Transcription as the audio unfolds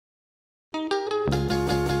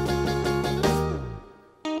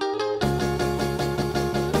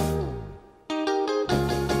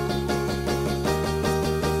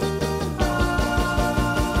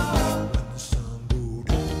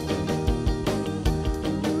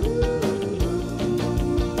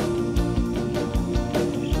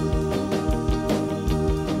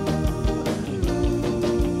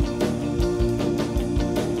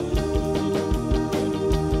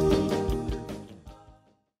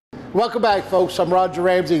Welcome back, folks. I'm Roger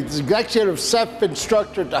Ramsey, the Executive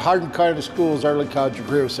Chef-Instructor at the Hardin County Schools Early College and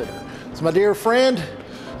Career Center. It's my dear friend,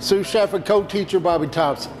 sous chef and co-teacher Bobby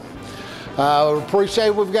Thompson.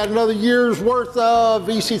 Appreciate we've got another year's worth of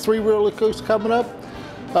EC3 Really Cooks coming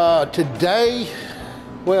up. Today,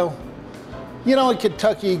 well, you know, in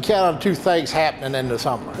Kentucky, you count on two things happening in the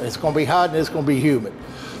summer. It's going to be hot and it's going to be humid.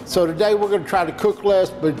 So today we're going to try to cook less,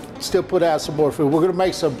 but still put out some more food. We're going to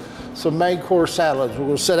make some main course salads. We're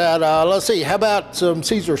going to set out, let's see, how about some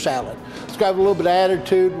Caesar salad? It's got a little bit of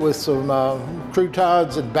attitude with some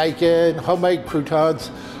croutons and bacon, homemade croutons,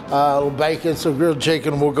 a little bacon, some grilled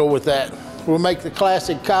chicken, and we'll go with that. We'll make the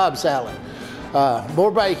classic Cobb salad.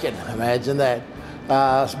 More bacon, imagine that.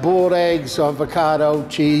 Boiled eggs, avocado,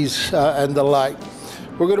 cheese, and the like.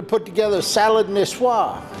 We're going to put together salad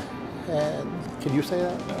niçoise. And can you say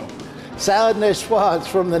that? No. Salad niçoise. It's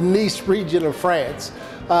from the Nice region of France.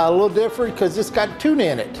 A little different because it's got tuna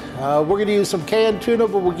in it. We're going to use some canned tuna,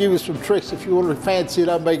 but we'll give you some tricks if you want to fancy it.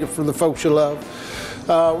 I'll make it for the folks you love.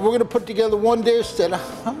 We're going to put together one dish that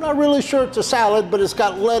I'm not really sure it's a salad, but it's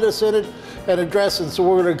got lettuce in it and a dressing, so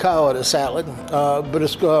we're going to call it a salad. But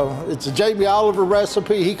it's a Jamie Oliver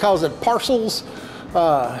recipe. He calls it parcels.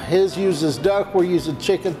 His uses duck, we're using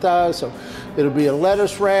chicken thighs, so it'll be a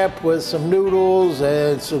lettuce wrap with some noodles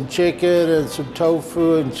and some chicken and some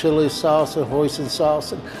tofu and chili sauce and hoisin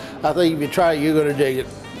sauce. And I think if you try it, you're going to dig it.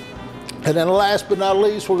 And then last but not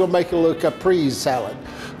least, we're going to make a little caprese salad,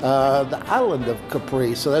 the island of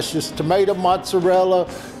Capri. So that's just tomato, mozzarella,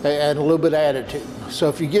 and a little bit of attitude. So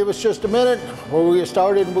if you give us just a minute, we'll get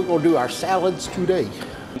started and we're going to do our salads today.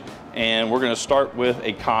 And we're going to start with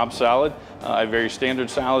a Cobb salad, a very standard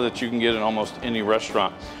salad that you can get in almost any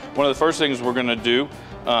restaurant. One of the first things we're going to do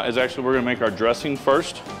is actually we're going to make our dressing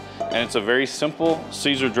first, and it's a very simple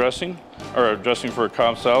Caesar dressing, or a dressing for a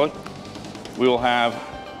Cobb salad. We will have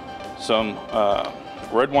some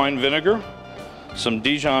red wine vinegar, some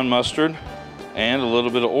Dijon mustard, and a little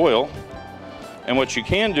bit of oil. And what you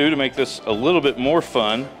can do to make this a little bit more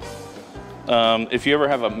fun, if you ever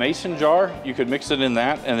have a mason jar, you could mix it in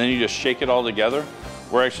that and then you just shake it all together.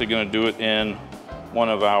 We're actually going to do it in one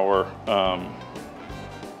of our,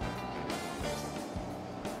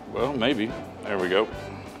 well, maybe, there we go.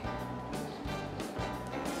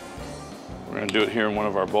 We're going to do it here in one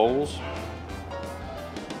of our bowls.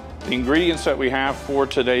 The ingredients that we have for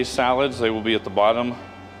today's salads, they will be at the bottom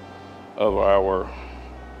of our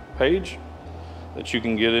page that you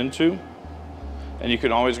can get into. And you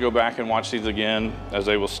can always go back and watch these again as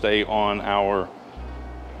they will stay on our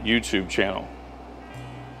YouTube channel.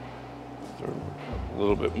 A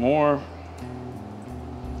little bit more.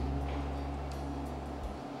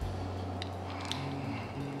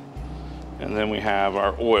 And then we have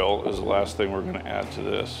our oil is the last thing we're going to add to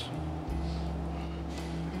this.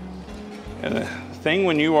 And the thing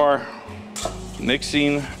when you are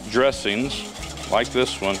mixing dressings like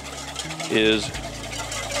this one is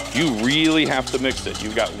you really have to mix it.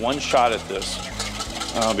 You've got one shot at this.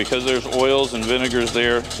 Because there's oils and vinegars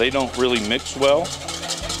there, they don't really mix well.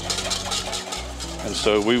 And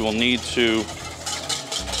so we will need to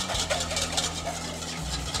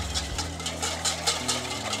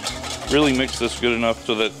really mix this good enough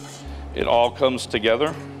so that it all comes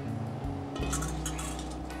together.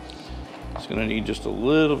 It's going to need just a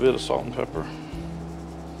little bit of salt and pepper.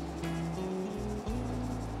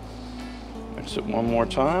 Mix it one more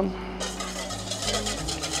time.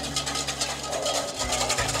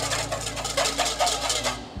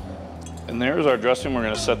 And there's our dressing. We're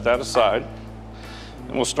going to set that aside.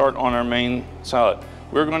 And we'll start on our main salad.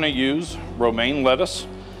 We're going to use romaine lettuce.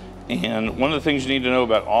 And one of the things you need to know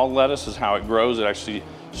about all lettuce is how it grows. It actually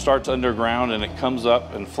starts underground and it comes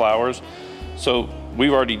up and flowers. So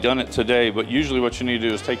we've already done it today, but usually what you need to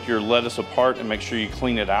do is take your lettuce apart and make sure you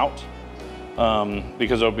clean it out.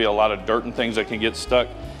 Because there'll be a lot of dirt and things that can get stuck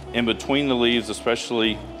in between the leaves,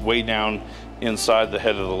 especially way down inside the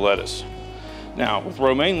head of the lettuce. Now, with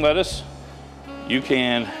romaine lettuce, you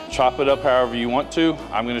can chop it up however you want to.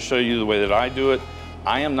 I'm going to show you the way that I do it.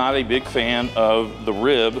 I am not a big fan of the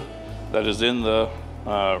rib that is in the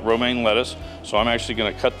romaine lettuce, so I'm actually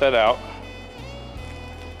going to cut that out.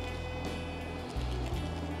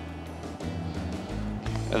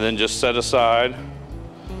 And then just set aside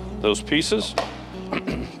those pieces.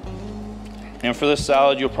 And for this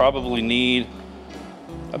salad, you'll probably need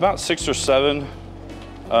about 6 or 7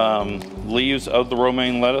 leaves of the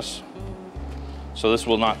romaine lettuce. So this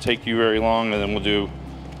will not take you very long, and then we'll do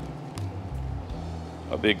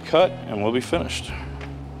a big cut and we'll be finished.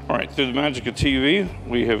 All right, through the magic of TV,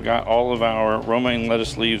 we have got all of our romaine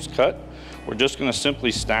lettuce leaves cut. We're just going to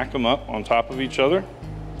simply stack them up on top of each other.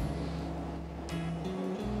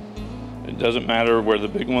 doesn't matter where the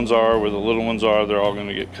big ones are, where the little ones are, they're all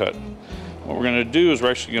gonna get cut. What we're gonna do is we're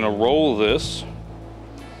actually gonna roll this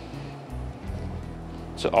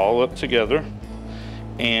to all up together.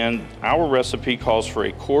 And our recipe calls for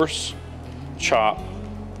a coarse chop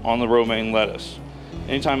on the romaine lettuce.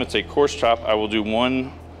 Anytime it's a coarse chop, I will do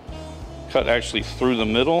one cut actually through the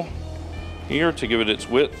middle here to give it its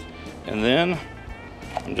width. And then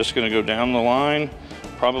I'm just gonna go down the line,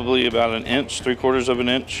 probably about an inch, 3/4 of an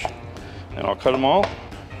inch, and I'll cut them all.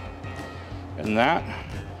 And that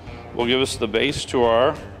will give us the base to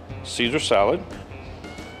our Caesar salad.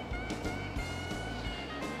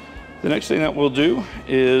 The next thing that we'll do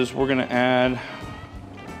is we're gonna add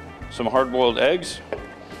some hard-boiled eggs.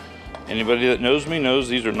 Anybody that knows me knows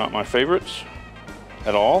these are not my favorites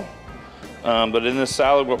at all. But in this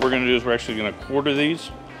salad, what we're gonna do is we're actually gonna quarter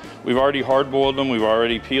these. We've already hard-boiled them, we've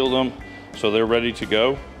already peeled them, so they're ready to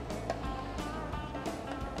go.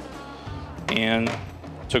 And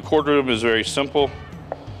to quarter them is very simple.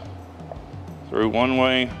 Through one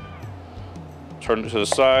way, turn it to the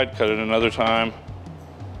side, cut it another time,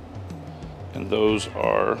 and those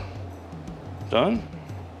are done.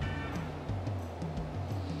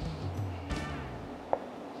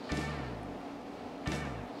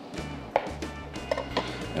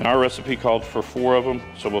 And our recipe called for 4 of them,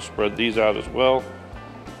 so we'll spread these out as well.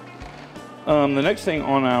 The next thing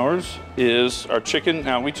on ours is our chicken.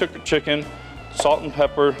 Now we took the chicken, salt and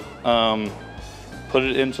pepper, put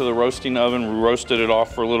it into the roasting oven, we roasted it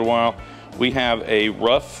off for a little while. We have a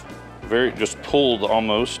rough, very just pulled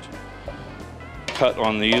almost, cut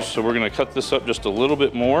on these. So we're gonna cut this up just a little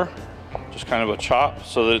bit more, just kind of a chop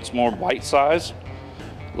so that it's more bite size,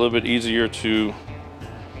 a little bit easier to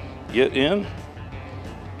get in.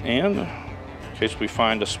 And in case we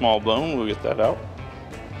find a small bone, we'll get that out.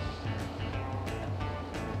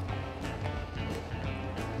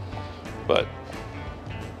 But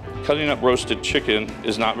cutting up roasted chicken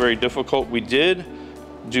is not very difficult. We did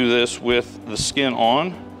do this with the skin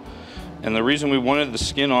on, and the reason we wanted the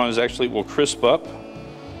skin on is actually it will crisp up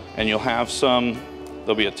and you'll have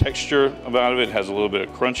there'll be a texture about it. It has a little bit of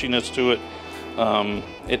crunchiness to it.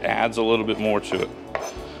 It adds a little bit more to it.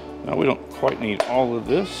 Now we don't quite need all of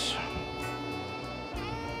this.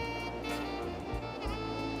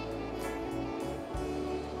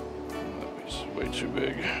 It's way too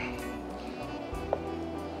big.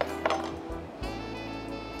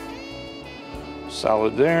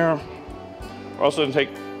 Salad there. We're also gonna take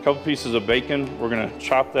a couple pieces of bacon. We're gonna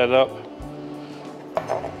chop that up.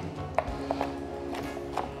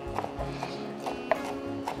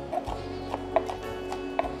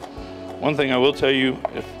 One thing I will tell you,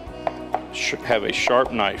 have a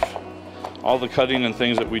sharp knife. All the cutting and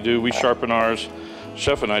things that we do, we sharpen ours.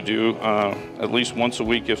 Chef and I do at least once a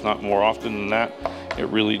week, if not more often than that. It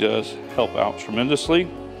really does help out tremendously.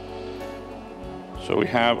 So we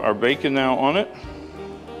have our bacon now on it.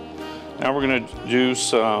 Now we're gonna do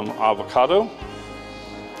some avocado.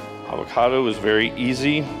 Avocado is very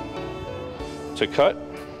easy to cut.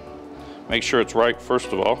 Make sure it's ripe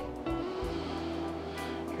first of all.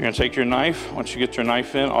 You're gonna take your knife. Once you get your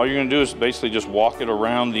knife in, all you're gonna do is basically just walk it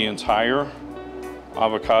around the entire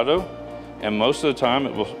avocado. And most of the time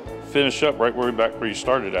it will finish up right back where you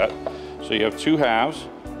started at. So you have 2 halves,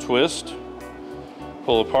 twist,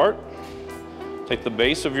 pull apart, take the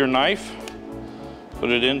base of your knife, put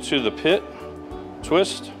it into the pit,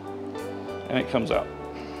 twist, and it comes out.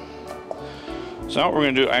 So now what we're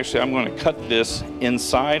gonna do, actually I'm gonna cut this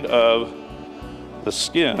inside of the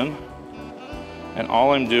skin. And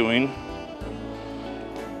all I'm doing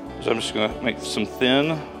is I'm just gonna make some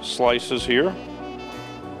thin slices here.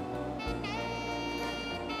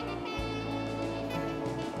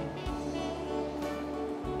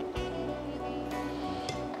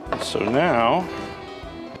 And so now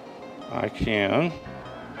I can,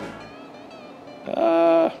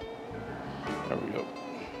 there we go.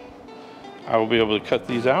 I will be able to cut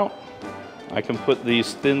these out. I can put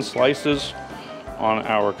these thin slices on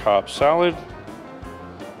our Cobb salad.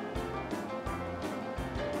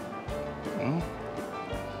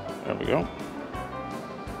 There we go.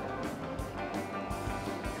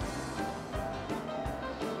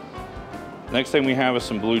 Next thing we have is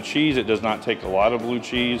some blue cheese. It does not take a lot of blue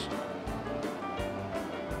cheese.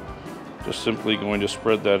 Just simply going to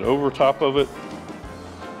spread that over top of it.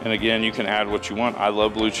 And again, you can add what you want. I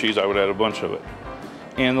love blue cheese. I would add a bunch of it.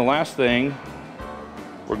 And the last thing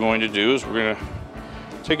we're going to do is we're going to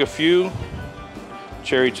take a few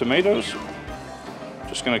cherry tomatoes.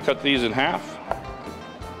 Just going to cut these in half.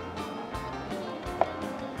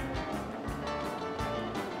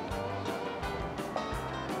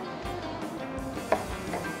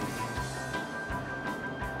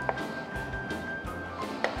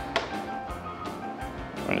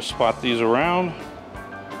 to spot these around.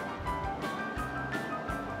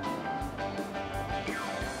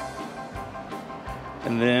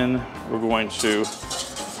 And then we're going to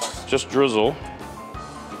just drizzle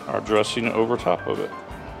our dressing over top of it.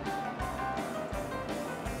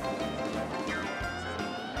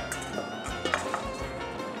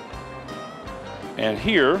 And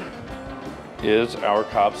here is our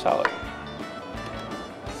Cobb salad.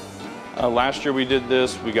 Last year we did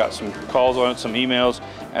this. We got some calls on it, some emails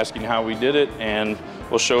asking how we did it, and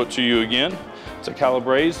we'll show it to you again. It's a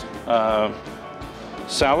calabrese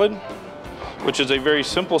salad, which is a very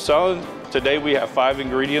simple salad. Today we have 5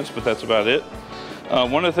 ingredients, but that's about it.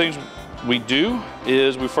 One of the things we do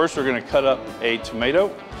is we first are going to cut up a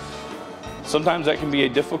tomato. Sometimes that can be a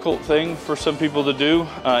difficult thing for some people to do.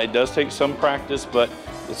 It does take some practice, but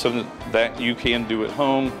it's something that you can do at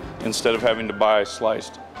home instead of having to buy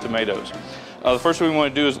sliced tomatoes. The first thing we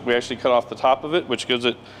want to do is we actually cut off the top of it, which gives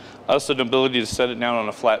us an ability to set it down on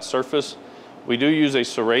a flat surface. We do use a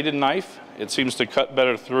serrated knife. It seems to cut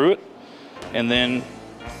better through it. And then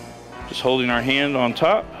just holding our hand on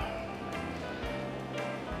top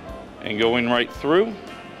and going right through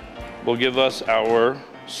will give us our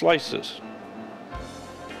slices.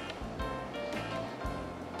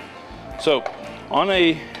 So on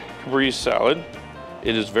a caprese salad,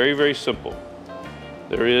 it is very, very simple.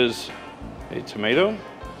 There is a tomato,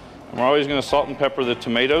 and we're always going to salt and pepper the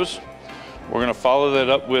tomatoes. We're going to follow that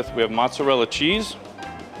up with, we have mozzarella cheese.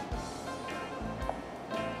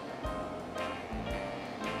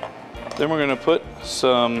 Then we're going to put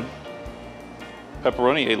some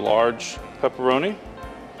pepperoni, a large pepperoni.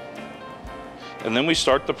 And then we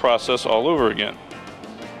start the process all over again.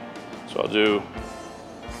 So I'll do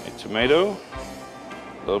a tomato,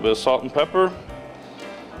 a little bit of salt and pepper.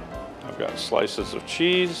 I've got slices of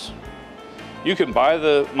cheese. You can buy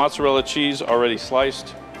the mozzarella cheese already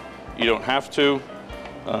sliced. You don't have to.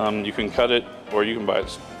 You can cut it, or you can buy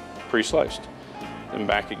it pre-sliced. Then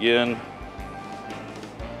back again,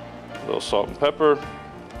 a little salt and pepper,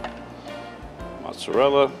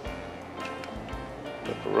 mozzarella,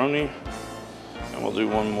 pepperoni, and we'll do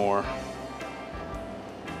one more.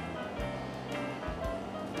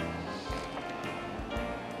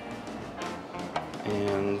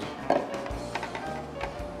 And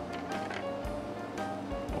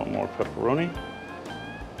one more pepperoni.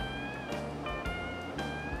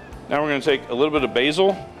 Now we're going to take a little bit of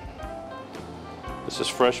basil. This is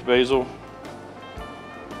fresh basil.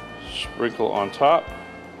 Sprinkle on top.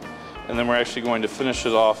 And then we're actually going to finish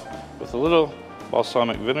it off with a little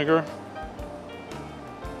balsamic vinegar.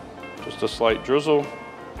 Just a slight drizzle.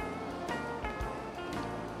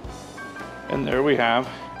 And there we have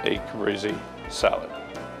a caprese salad.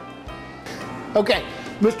 Okay,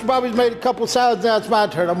 Mr. Bobby's made a couple of salads, now it's my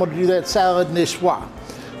turn. I'm going to do that salad niçoise.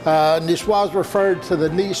 Niçoise is referred to the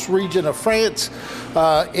Nice region of France.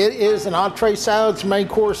 It is an entree salad, it's a main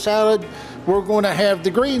course salad. We're going to have the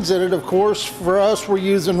greens in it, of course. For us, we're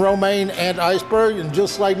using romaine and iceberg, and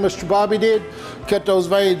just like Mr. Bobby did, cut those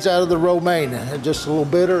veins out of the romaine. Just a little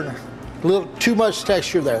bitter, a little too much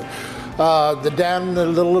texture there. The down, the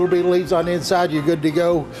little bit of leaves on the inside, you're good to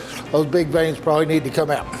go. Those big veins probably need to come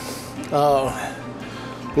out.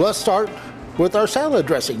 Let's start with our salad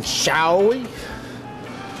dressing, shall we?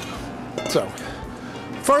 So,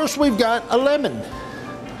 first we've got a lemon.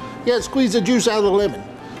 Yeah, squeeze the juice out of the lemon.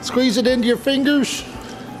 Squeeze it into your fingers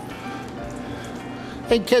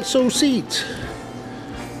and catch those seeds.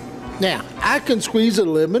 Now, I can squeeze a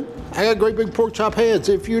lemon. I got great big pork chop hands.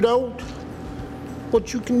 If you don't,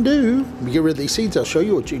 what you can do, let me get rid of these seeds, I'll show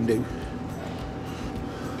you what you can do.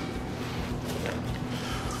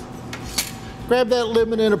 Grab that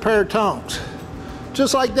lemon in a pair of tongs.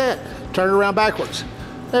 Just like that. Turn it around backwards.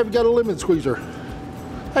 Now you've got a lemon squeezer.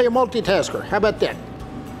 Hey, a multitasker. How about that?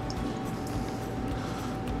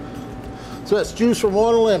 So that's juice from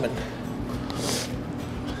one lemon.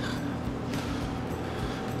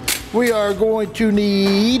 We are going to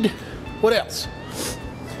need, what else?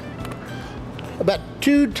 About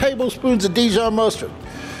 2 tablespoons of Dijon mustard.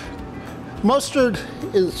 Mustard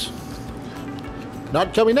is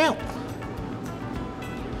not coming out.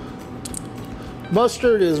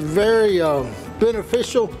 Mustard is very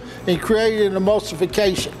beneficial in creating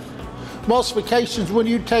emulsification. Emulsification is when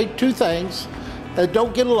you take 2 things that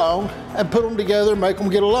don't get along and put them together and make them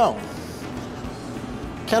get along.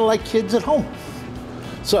 Kind of like kids at home.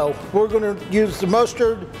 So we're going to use the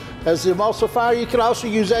mustard as the emulsifier. You can also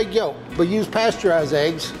use egg yolk, but use pasteurized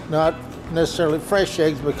eggs, not necessarily fresh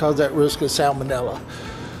eggs, because that risk is salmonella.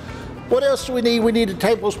 What else do we need? We need a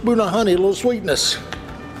tablespoon of honey, a little sweetness.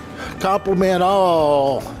 Complement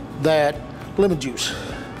all that lemon juice.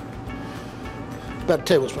 about a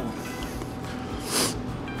tablespoon.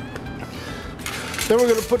 Then we're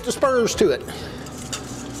going to put the spurs to it.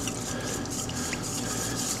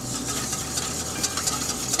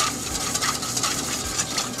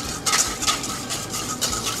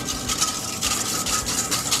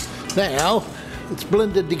 Now, it's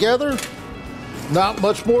blended together. Not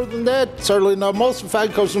much more than that. Certainly not emulsified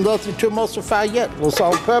because there's nothing to emulsify yet. A little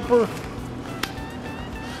salt and pepper.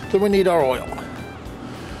 Then we need our oil.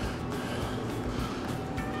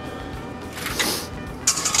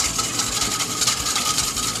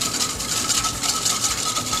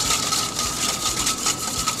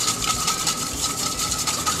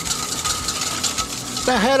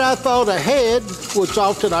 Now, had I thought ahead, which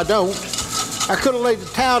often I don't, I could have laid the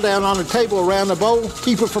towel down on the table around the bowl,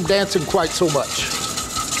 keep it from dancing quite so much.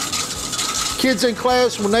 Kids in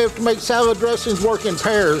class, when they have to make salad dressings, work in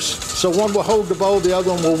pairs. So one will hold the bowl, the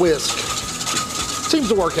other one will whisk. Seems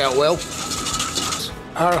to work out well.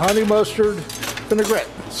 Our honey mustard vinaigrette.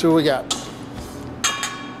 See what we got.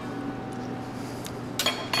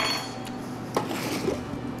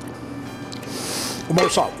 More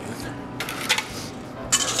salt.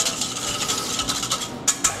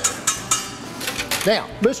 Now,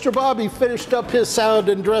 Mr. Bobby finished up his salad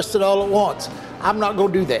and dressed it all at once. I'm not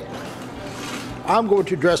going to do that. I'm going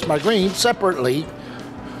to dress my greens separately,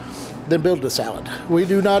 then build the salad. We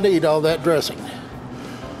do not need all that dressing.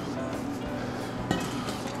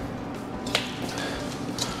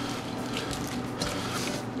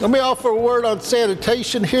 Let me offer a word on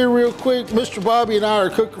sanitation here real quick. Mr. Bobby and I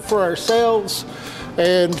are cooking for ourselves,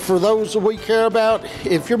 and for those that we care about,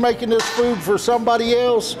 if you're making this food for somebody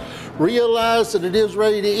else, realize that it is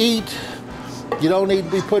ready to eat. You don't need to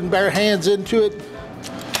be putting bare hands into it.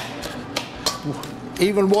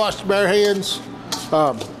 Even wash bare hands.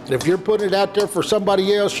 If you're putting it out there for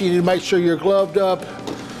somebody else, you need to make sure you're gloved up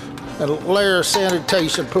and a layer of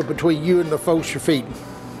sanitation put between you and the folks you're feeding.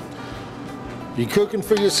 You're cooking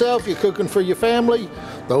for yourself, you're cooking for your family,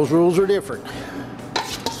 those rules are different.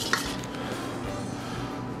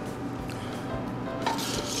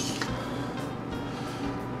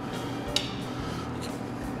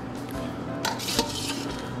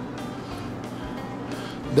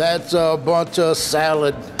 That's a bunch of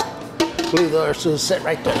salad. Leave those sit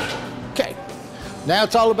right there. Okay, now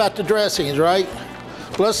it's all about the dressings, right?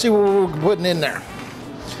 Let's see what we're putting in there.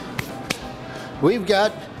 We've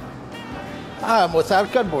got, I'm without a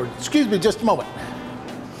cutting board. Excuse me just a moment.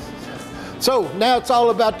 So now it's all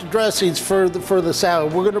about the dressings for the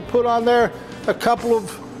salad. We're gonna put on there a couple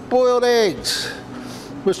of boiled eggs.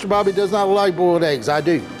 Mr. Bobby does not like boiled eggs, I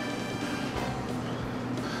do.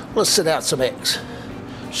 Let's sit out some eggs.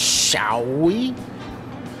 Shall we?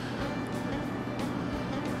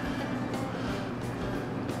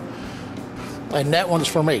 And that one's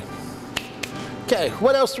for me. Okay,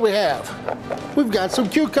 what else do we have? We've got some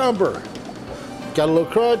cucumber. Got a little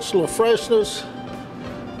crunch, a little freshness.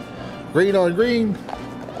 Green on green.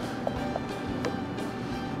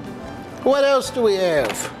 What else do we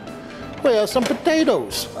have? We have some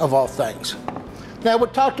potatoes, of all things. Now, we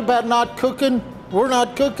talked about not cooking. We're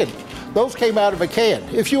not cooking. Those came out of a can.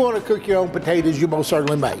 If you want to cook your own potatoes, you most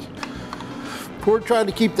certainly may. We're trying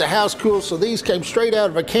to keep the house cool, so these came straight out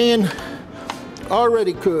of a can,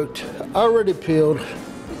 already cooked, already peeled,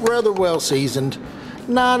 rather well seasoned.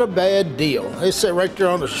 Not a bad deal. They sit right there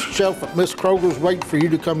on the shelf at Miss Kroger's waiting for you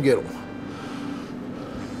to come get them.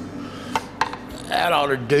 That ought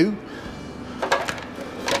to do.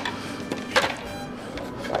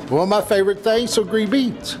 One of my favorite things, so green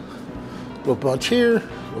beans. A little bunch here,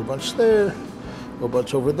 a little bunch there, a little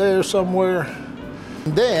bunch over there somewhere.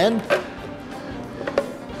 And then,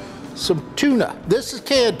 some tuna. This is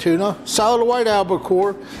canned tuna, solid white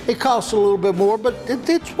albacore. It costs a little bit more, but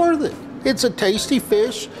it's worth it. It's a tasty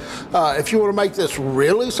fish. If you want to make this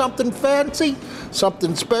really something fancy,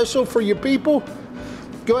 something special for your people,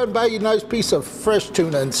 go ahead and buy you a nice piece of fresh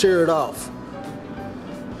tuna and sear it off.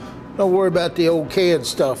 Don't worry about the old canned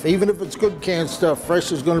stuff. Even if it's good canned stuff,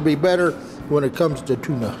 fresh is going to be better when it comes to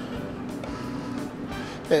tuna.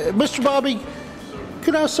 Mr. Bobby,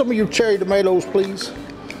 could I have some of your cherry tomatoes, please?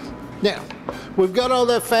 Now, we've got all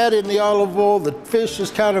that fat in the olive oil. The fish is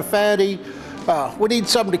kind of fatty. We need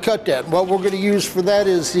something to cut that. What we're going to use for that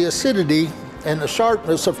is the acidity and the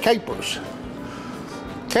sharpness of capers.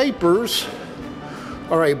 Capers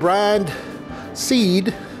are a brined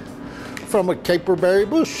seed from a caperberry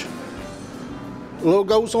bush. A little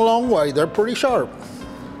goes a long way. They're pretty sharp.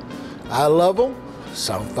 I love them.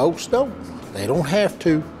 Some folks don't. They don't have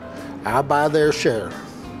to. I buy their share.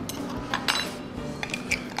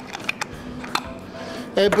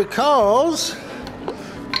 And because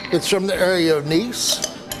It's from the area of Nice.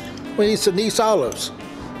 We need some Nice olives.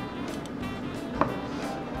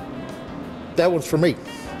 That one's for me.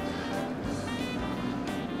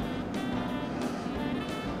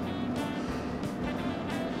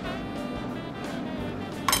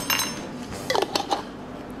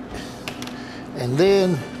 And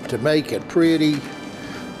then, to make it pretty,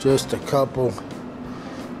 just a couple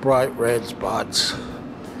bright red spots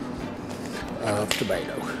of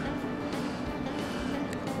tomato.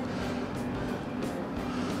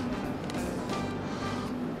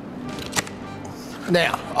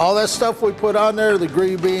 Now, all that stuff we put on there, the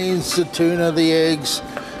green beans, the tuna, the eggs,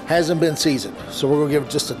 hasn't been seasoned. So we're gonna give it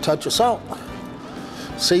just a touch of salt.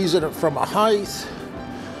 Season it from a height.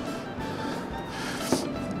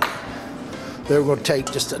 Then we're gonna take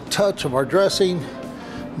just a touch of our dressing,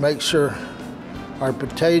 make sure our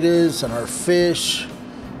potatoes and our fish,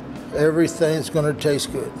 everything's gonna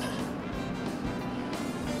taste good.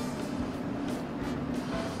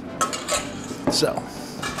 So,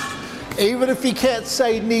 even if you can't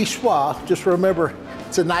say niçoise, just remember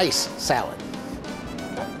it's a nice salad.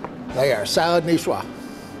 They are salad niçoise.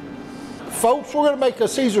 Folks, we're gonna make a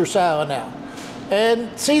Caesar salad now. And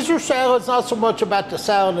Caesar salad's not so much about the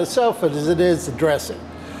salad itself as it is the dressing.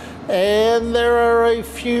 And there are a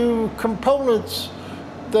few components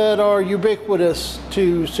that are ubiquitous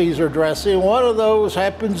to Caesar dressing. One of those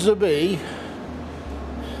happens to be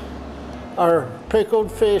our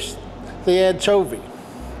pickled fish, the anchovy.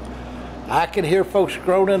 I can hear folks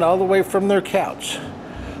groaning all the way from their couch.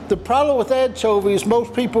 The problem with anchovies,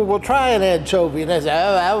 most people will try an anchovy and they say,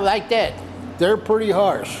 oh, I like that. They're pretty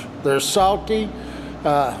harsh. They're salty,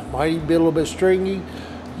 might even be a little bit stringy.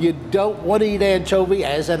 You don't want to eat anchovy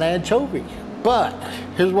as an anchovy. But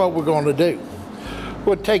here's what we're going to do.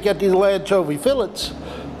 We'll take out these little anchovy fillets,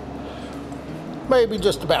 maybe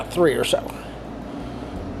just about 3 or so.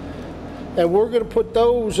 And we're going to put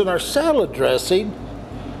those in our salad dressing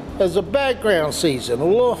as a background season, a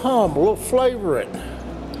little hum, a little flavoring.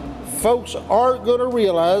 Folks aren't going to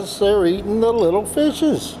realize they're eating the little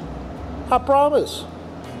fishes. I promise.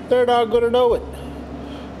 They're not going to know it.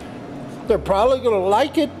 They're probably going to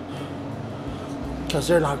like it because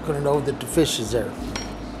they're not going to know that the fish is there.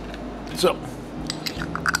 So,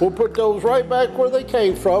 we'll put those right back where they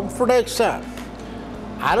came from for next time.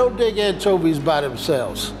 I don't dig anchovies by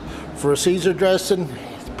themselves. For a Caesar dressing,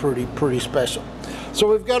 it's pretty special. So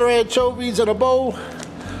we've got our anchovies in a bowl,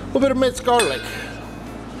 a little bit of minced garlic.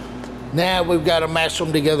 Now we've got to mash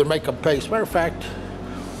them together, make a paste. Matter of fact,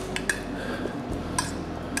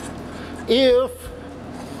 if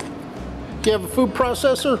you have a food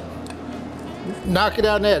processor, knock it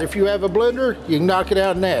out in that. If you have a blender, you can knock it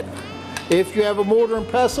out in that. If you have a mortar and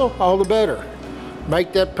pestle, all the better.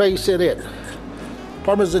 Make that paste in it.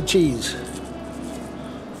 Parmesan cheese.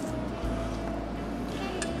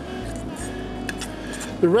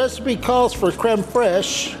 The recipe calls for creme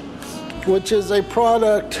fraiche, which is a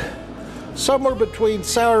product somewhere between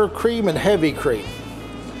sour cream and heavy cream.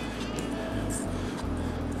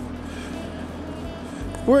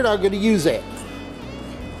 We're not going to use that.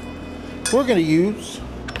 We're going to use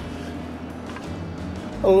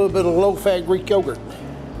a little bit of low-fat Greek yogurt.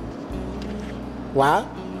 Why?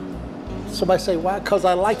 Somebody say why? Because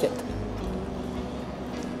I like it.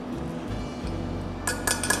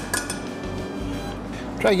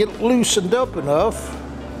 Try to get it loosened up enough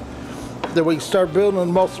that we can start building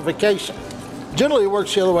emulsification. Generally, it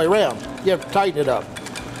works the other way around. You have to tighten it up.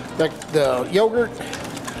 Like the yogurt,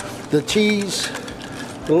 the cheese,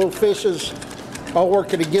 the little fishes, all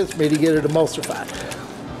working against me to get it emulsified.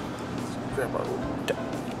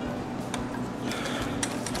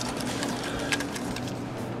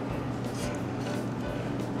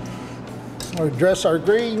 We dress our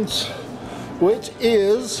greens, which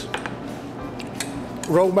is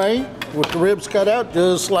romaine with the ribs cut out,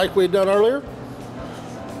 just like we had done earlier.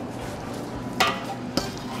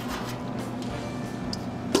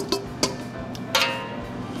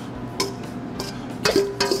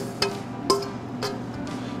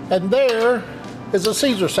 And there is a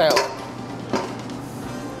Caesar salad.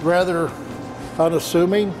 Rather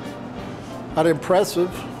unassuming, not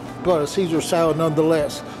impressive, but a Caesar salad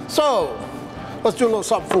nonetheless. So, let's do a little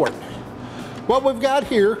something for it. What we've got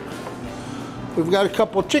here, we've got a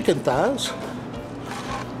couple of chicken thighs.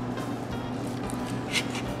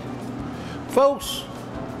 Folks,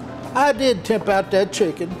 I did temp out that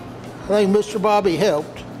chicken. I think Mr. Bobby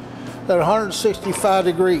helped at 165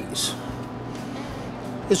 degrees.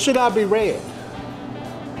 It should not be red.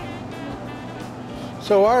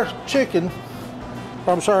 So our chicken,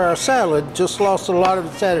 I'm sorry, our salad just lost a lot of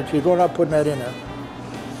its attitude. We're not putting that in there.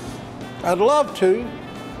 I'd love to,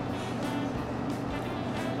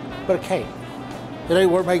 but I can't. It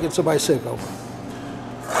ain't worth making somebody sick of.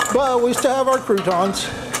 But we still have our croutons.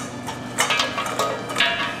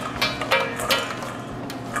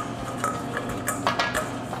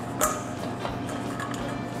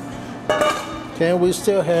 And we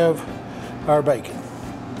still have our bacon.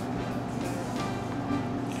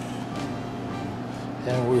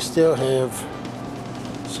 And we still have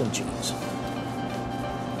some cheese.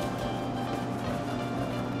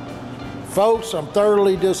 Folks, I'm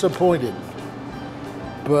thoroughly disappointed,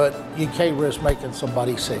 but you can't risk making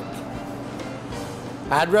somebody sick.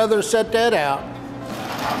 I'd rather set that out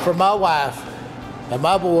for my wife and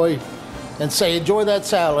my boy and say, enjoy that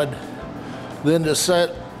salad, than to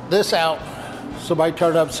set this out, somebody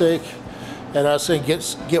turn up sick, and I say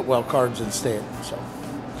get well cards instead. So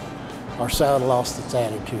our salad lost its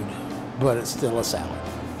attitude, but it's still a salad.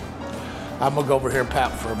 I'm gonna go over here and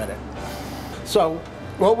pout for a minute. So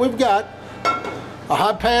what we've got, a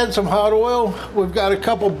hot pan, some hot oil. We've got a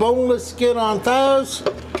couple boneless skin on thighs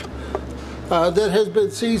that has been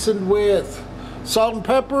seasoned with salt and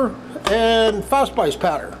pepper and five spice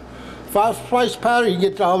powder. Five spice powder you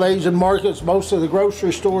get to all the Asian markets, most of the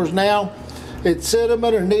grocery stores now. It's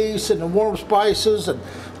cinnamon, anise, and the warm spices, and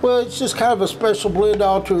well, it's just kind of a special blend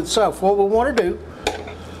all to itself. What we want to do,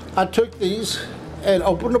 I took these and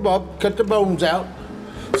opened them up, cut the bones out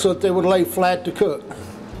so that they would lay flat to cook.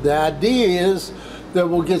 The idea is that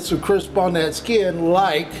we'll get some crisp on that skin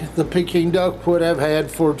like the Peking duck would have had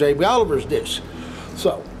for Jamie Oliver's dish.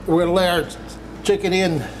 So we're gonna lay our chicken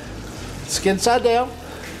in skin side down,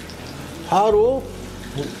 hot oil,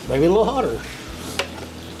 maybe a little hotter.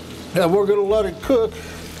 And we're gonna let it cook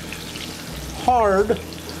hard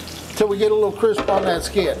till we get a little crisp on that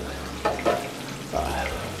skin.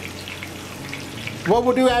 What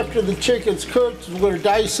we'll do after the chicken's cooked is we're gonna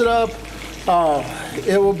dice it up.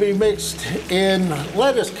 It will be mixed in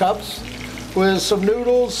lettuce cups with some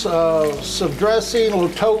noodles, some dressing, a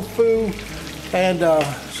little tofu, and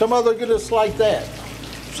some other goodness like that.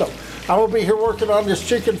 So I will be here working on this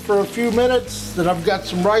chicken for a few minutes. Then I've got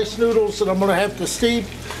some rice noodles that I'm gonna have to steep.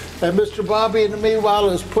 And Mr. Bobby, in the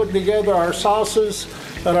meanwhile, is putting together our sauces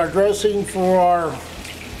and our dressing for our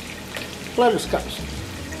lettuce cups.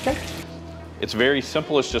 Okay. It's very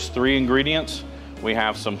simple. It's just 3 ingredients. We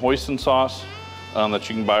have some hoisin sauce that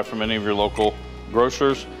you can buy from any of your local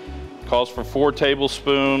grocers. It calls for 4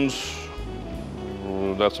 tablespoons.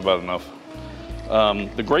 Ooh, that's about enough.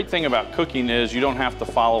 The great thing about cooking is you don't have to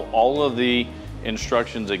follow all of the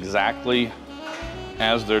instructions exactly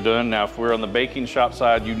as they're done. Now, if we're on the baking shop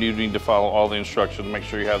side, you do need to follow all the instructions, make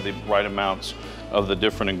sure you have the right amounts of the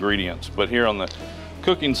different ingredients. But here on the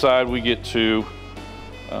cooking side, we get to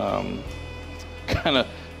kind of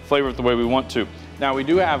flavor it the way we want to. Now, we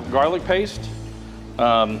do have garlic paste.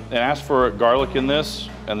 It asks for garlic in this,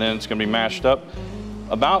 and then it's gonna be mashed up.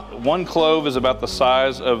 About 1 clove is about the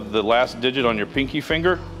size of the last digit on your pinky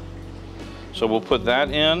finger. So we'll put that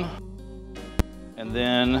in, and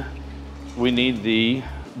then we need the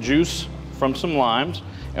juice from some limes.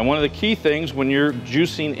 And one of the key things when you're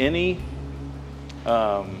juicing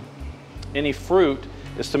any fruit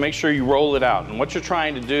is to make sure you roll it out. And what you're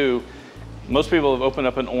trying to do, most people have opened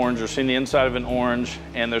up an orange or seen the inside of an orange,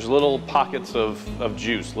 and there's little pockets of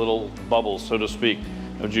juice, little bubbles, so to speak,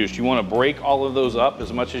 of juice. You want to break all of those up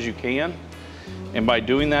as much as you can. And by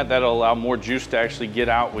doing that, that'll allow more juice to actually get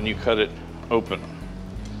out when you cut it open.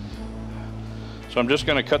 So I'm just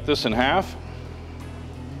going to cut this in half.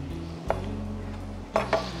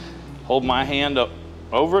 Hold my hand up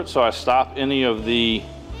over it so I stop any of the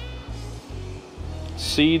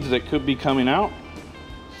seeds that could be coming out.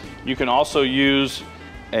 You can also use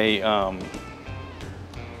a, oh,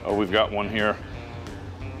 we've got one here.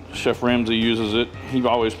 Chef Ramsay uses it. He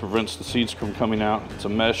always prevents the seeds from coming out. It's a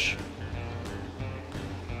mesh.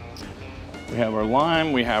 We have our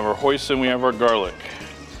lime, we have our hoisin, we have our garlic.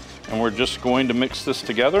 And we're just going to mix this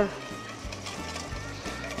together.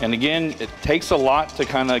 And again, it takes a lot to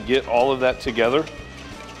kind of get all of that together.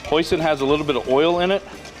 Hoisin has a little bit of oil in it,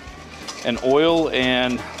 and oil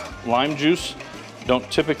and lime juice don't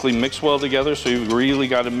typically mix well together, so you've really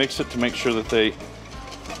got to mix it to make sure that they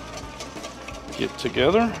get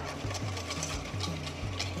together.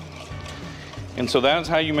 And so that's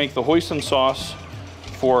how you make the hoisin sauce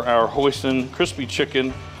for our hoisin crispy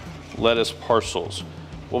chicken lettuce parcels.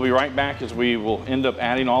 We'll be right back as we will end up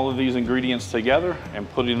adding all of these ingredients together and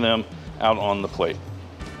putting them out on the plate.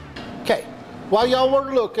 Okay, while y'all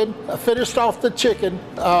were looking, I finished off the chicken,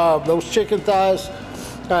 those chicken thighs,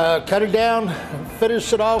 cut it down,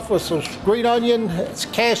 finished it off with some green onion,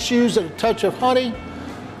 cashews, and a touch of honey.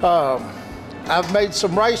 I've made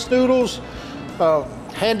some rice noodles,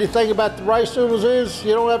 handy thing about the rice noodles is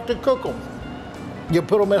you don't have to cook them. You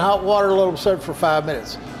put them in hot water, let them sit for 5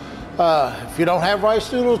 minutes. If you don't have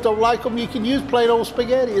rice noodles, don't like them, you can use plain old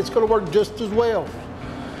spaghetti. It's going to work just as well.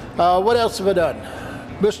 What else have I done?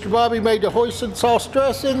 Mr. Bobby made the hoisin sauce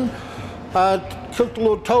dressing. I cooked a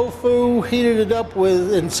little tofu, heated it up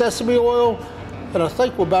in sesame oil, and I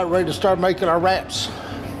think we're about ready to start making our wraps.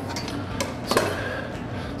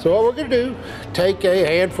 So what we're going to do, take a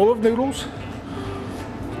handful of noodles,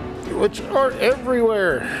 which are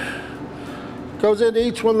everywhere. Goes into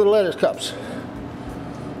each one of the lettuce cups.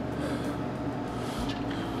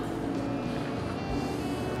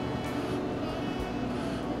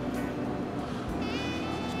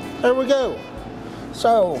 There we go.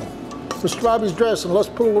 So, Mr. Bobby's dressing, let's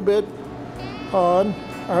put a little bit on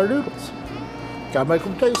our noodles. Gotta make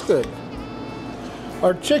them taste good.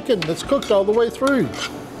 Our chicken that's cooked all the way through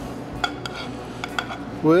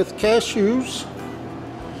with cashews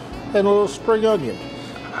and a little spring onion.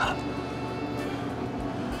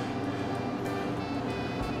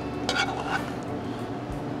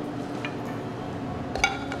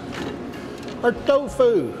 Our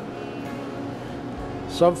tofu.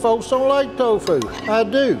 Some folks don't like tofu. I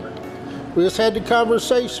do. We just had the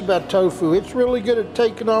conversation about tofu. It's really good at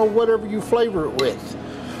taking on whatever you flavor it with.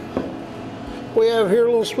 We have here a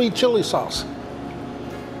little sweet chili sauce.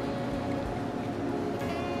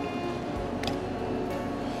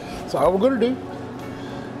 So all we're going to do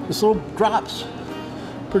is little drops,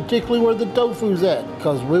 particularly where the tofu's at,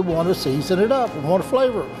 because we want to season it up. We want to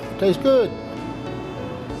flavor it. It tastes good.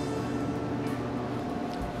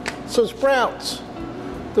 So sprouts.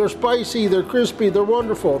 They're spicy, they're crispy, they're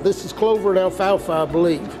wonderful. This is clover and alfalfa, I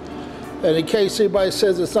believe. And in case anybody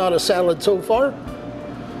says it's not a salad so far,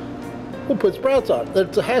 we'll put sprouts on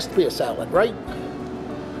it. There has to be a salad, right?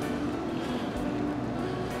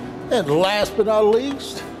 And last but not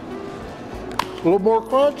least, a little more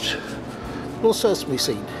crunch, a little sesame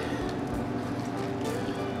seed.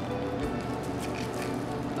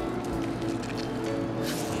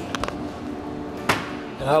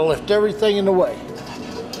 And I'll lift everything in the way.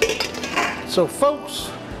 So folks,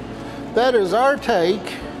 that is our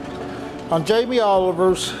take on Jamie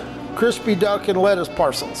Oliver's crispy duck and lettuce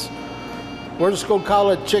parcels. We're just going to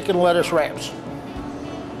call it chicken lettuce wraps.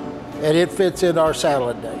 And it fits in our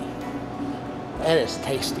salad day. And it's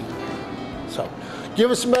tasty. So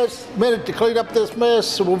give us a minute to clean up this mess,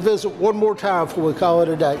 so we'll visit one more time before we call it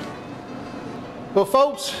a day. Well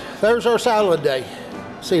folks, there's our salad day.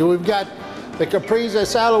 See, we've got the caprese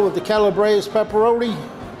salad with the calabrese pepperoni.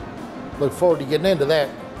 Look forward to getting into that.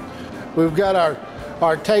 We've got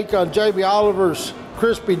our take on Jamie Oliver's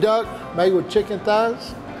crispy duck made with chicken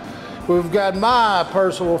thighs. We've got my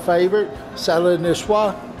personal favorite, salad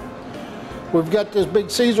niçoise. We've got this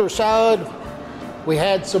big Caesar salad. We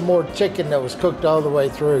had some more chicken that was cooked all the way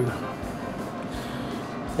through.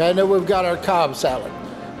 And then we've got our Cobb salad.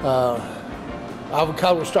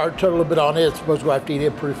 Avocado started to turn a little bit on it. We're supposed to have to eat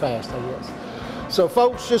it pretty fast, I guess. So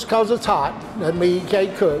folks, just because it's hot doesn't mean you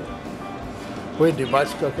can't cook. We didn't do much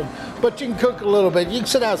cooking, but you can cook a little bit. You can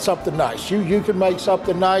sit out something nice. You can make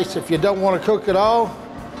something nice. If you don't want to cook at all,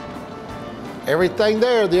 everything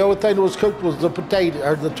there, the only thing that was cooked was the potato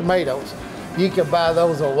or the tomatoes. You can buy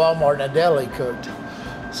those at Walmart in a deli cooked.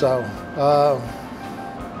 So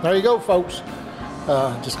there you go, folks.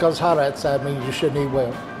 Just because it's hot outside means you shouldn't eat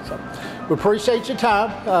well. So we appreciate your time.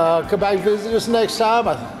 Come back and visit us next time.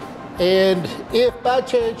 And if by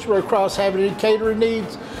chance you're across having any catering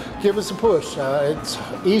needs, give us a push. It's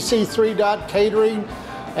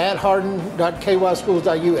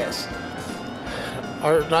ec3.catering@hardin.kyschools.us.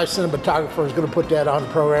 Our nice cinematographer is going to put that on the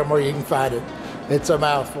program where you can find it. It's a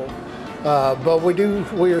mouthful. But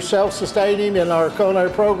we are self-sustaining in our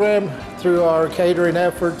culinary program through our catering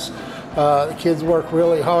efforts. The kids work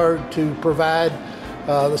really hard to provide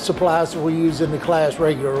the supplies that we use in the class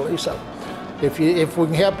regularly. So if we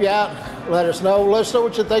can help you out, let us know. Let us know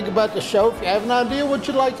what you think about the show. If you have an idea what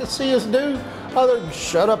you'd like to see us do, other than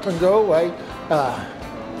shut up and go away,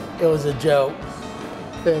 it was a joke.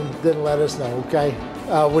 Then let us know, okay?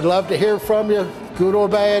 We'd love to hear from you, good or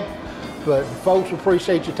bad. But folks, we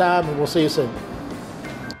appreciate your time, and we'll see you soon.